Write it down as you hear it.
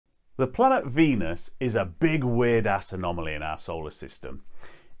The planet Venus is a big weird-ass anomaly in our solar system.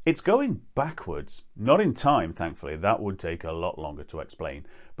 It's going backwards, not in time thankfully, that would take a lot longer to explain,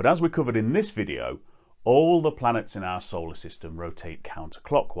 but as we covered in this video, all the planets in our solar system rotate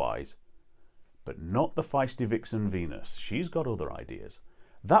counterclockwise. But not the feisty vixen Venus, she's got other ideas.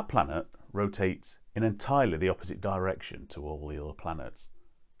 That planet rotates in entirely the opposite direction to all the other planets.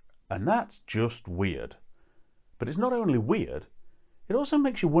 And that's just weird. But it's not only weird, it also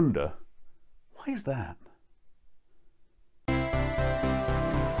makes you wonder, why is that?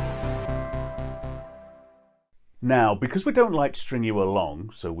 Now, because we don't like to string you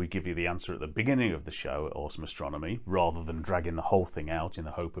along, so we give you the answer at the beginning of the show at Awesome Astronomy, rather than dragging the whole thing out in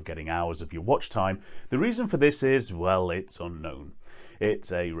the hope of getting hours of your watch time, the reason for this is, well, it's unknown.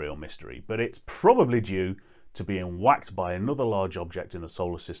 It's a real mystery, but it's probably due to being whacked by another large object in the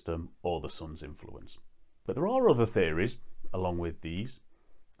solar system or the sun's influence. But there are other theories, along with these,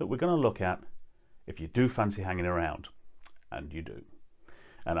 that we're going to look at if you do fancy hanging around, and you do.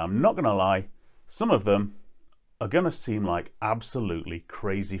 And I'm not going to lie, some of them are going to seem like absolutely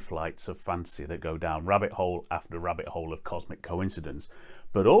crazy flights of fancy that go down rabbit hole after rabbit hole of cosmic coincidence,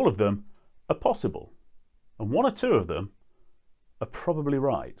 but all of them are possible, and one or two of them are probably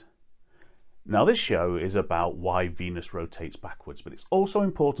right. Now, this show is about why Venus rotates backwards, but it's also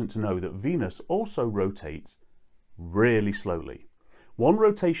important to know that Venus also rotates really slowly. One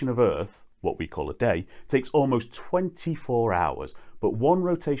rotation of Earth, what we call a day, takes almost 24 hours, but one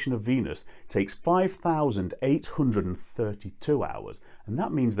rotation of Venus takes 5,832 hours, and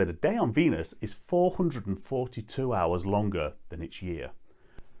that means that a day on Venus is 442 hours longer than its year.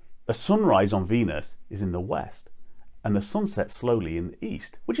 A sunrise on Venus is in the west, and the sun sets slowly in the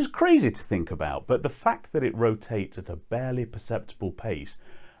east, which is crazy to think about, but the fact that it rotates at a barely perceptible pace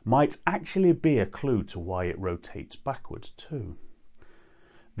might actually be a clue to why it rotates backwards too.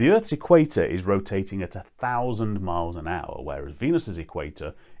 The Earth's equator is rotating at 1,000 miles an hour, whereas Venus's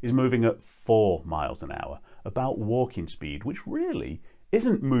equator is moving at 4 miles an hour, about walking speed, which really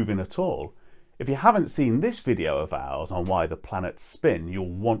isn't moving at all. If you haven't seen this video of ours on why the planets spin, you'll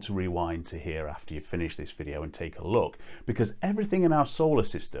want to rewind to here after you finish this video and take a look, because everything in our solar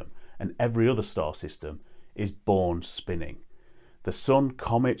system and every other star system is born spinning. The Sun,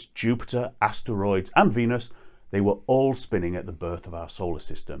 comets, Jupiter, asteroids and Venus, they were all spinning at the birth of our solar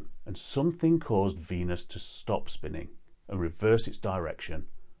system, and something caused Venus to stop spinning and reverse its direction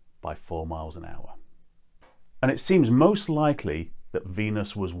by 4 miles an hour. And it seems most likely that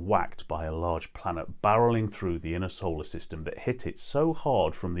Venus was whacked by a large planet barreling through the inner solar system that hit it so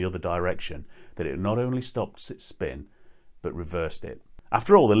hard from the other direction that it not only stopped its spin, but reversed it.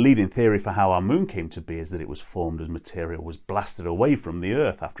 After all, the leading theory for how our moon came to be is that it was formed as material was blasted away from the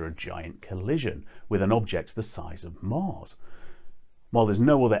Earth after a giant collision with an object the size of Mars. While there's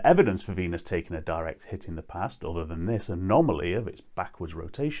no other evidence for Venus taking a direct hit in the past other than this anomaly of its backwards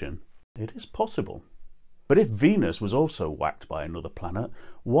rotation, it is possible. But if Venus was also whacked by another planet,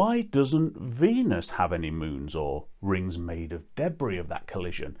 why doesn't Venus have any moons or rings made of debris of that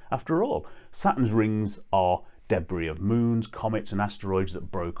collision? After all, Saturn's rings are debris of moons, comets and asteroids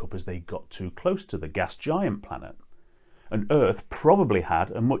that broke up as they got too close to the gas giant planet. And Earth probably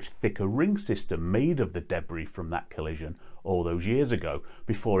had a much thicker ring system made of the debris from that collision all those years ago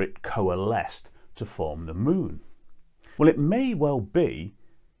before it coalesced to form the moon. Well, it may well be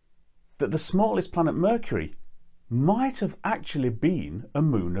that the smallest planet, Mercury, might have actually been a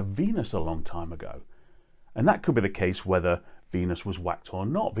moon of Venus a long time ago. And that could be the case whether Venus was whacked or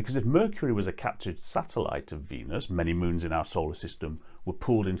not, because if Mercury was a captured satellite of Venus, many moons in our solar system were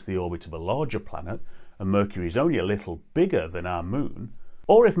pulled into the orbit of a larger planet, and Mercury is only a little bigger than our moon,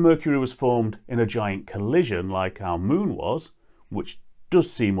 or if Mercury was formed in a giant collision like our moon was, which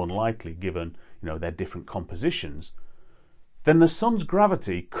does seem unlikely given, their different compositions, then the sun's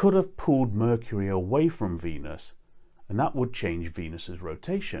gravity could have pulled Mercury away from Venus, and that would change Venus's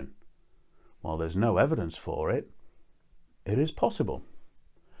rotation. While there's no evidence for it, it is possible.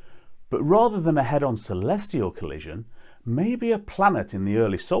 But rather than a head-on celestial collision, maybe a planet in the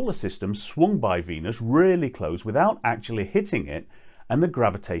early solar system swung by Venus really close without actually hitting it, and the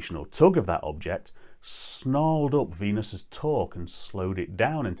gravitational tug of that object snarled up Venus's torque and slowed it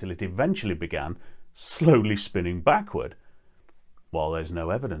down until it eventually began slowly spinning backward. While there's no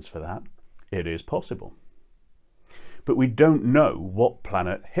evidence for that, it is possible. But we don't know what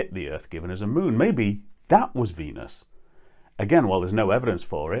planet hit the Earth given as a moon. Maybe that was Venus. Again, while there's no evidence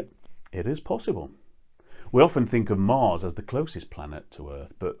for it, it is possible. We often think of Mars as the closest planet to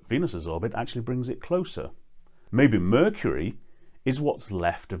Earth, but Venus's orbit actually brings it closer. Maybe Mercury is what's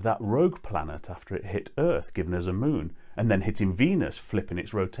left of that rogue planet after it hit Earth given as a moon, and then hitting Venus, flipping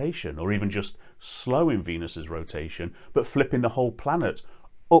its rotation, or even just slowing Venus's rotation, but flipping the whole planet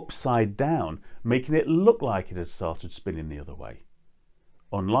upside down, making it look like it had started spinning the other way.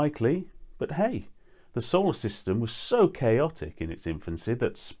 Unlikely, but hey, the solar system was so chaotic in its infancy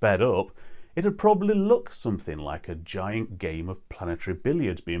that sped up, it had probably looked something like a giant game of planetary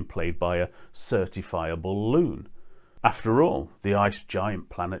billiards being played by a certifiable loon. After all, the ice giant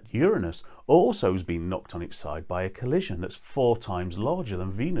planet Uranus also has been knocked on its side by a collision that's 4 times larger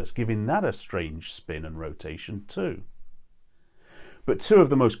than Venus, giving that a strange spin and rotation too. But 2 of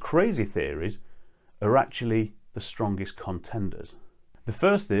the most crazy theories are actually the strongest contenders. The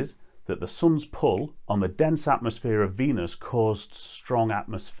first is that the sun's pull on the dense atmosphere of Venus caused strong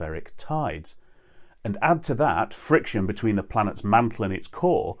atmospheric tides, and add to that friction between the planet's mantle and its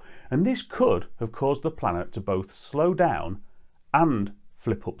core, and this could have caused the planet to both slow down and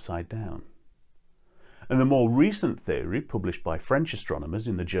flip upside down. And the more recent theory, published by French astronomers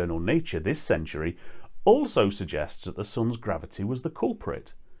in the journal Nature this century, also suggests that the sun's gravity was the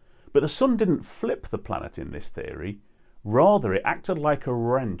culprit. But the sun didn't flip the planet in this theory, rather it acted like a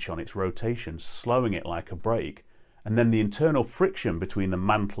wrench on its rotation, slowing it like a brake, and then the internal friction between the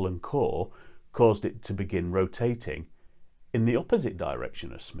mantle and core caused it to begin rotating in the opposite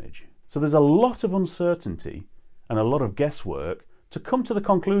direction a smidge. So there's a lot of uncertainty and a lot of guesswork to come to the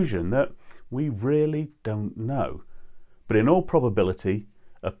conclusion that we really don't know. But in all probability,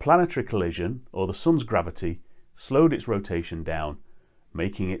 a planetary collision, or the sun's gravity, slowed its rotation down,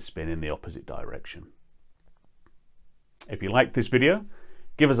 making it spin in the opposite direction. If you liked this video,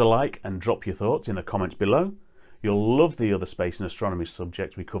 give us a like and drop your thoughts in the comments below. You'll love the other space and astronomy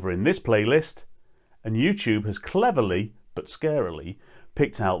subjects we cover in this playlist, and YouTube has cleverly, but scarily,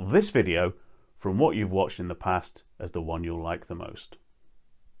 picked out this video from what you've watched in the past as the one you'll like the most.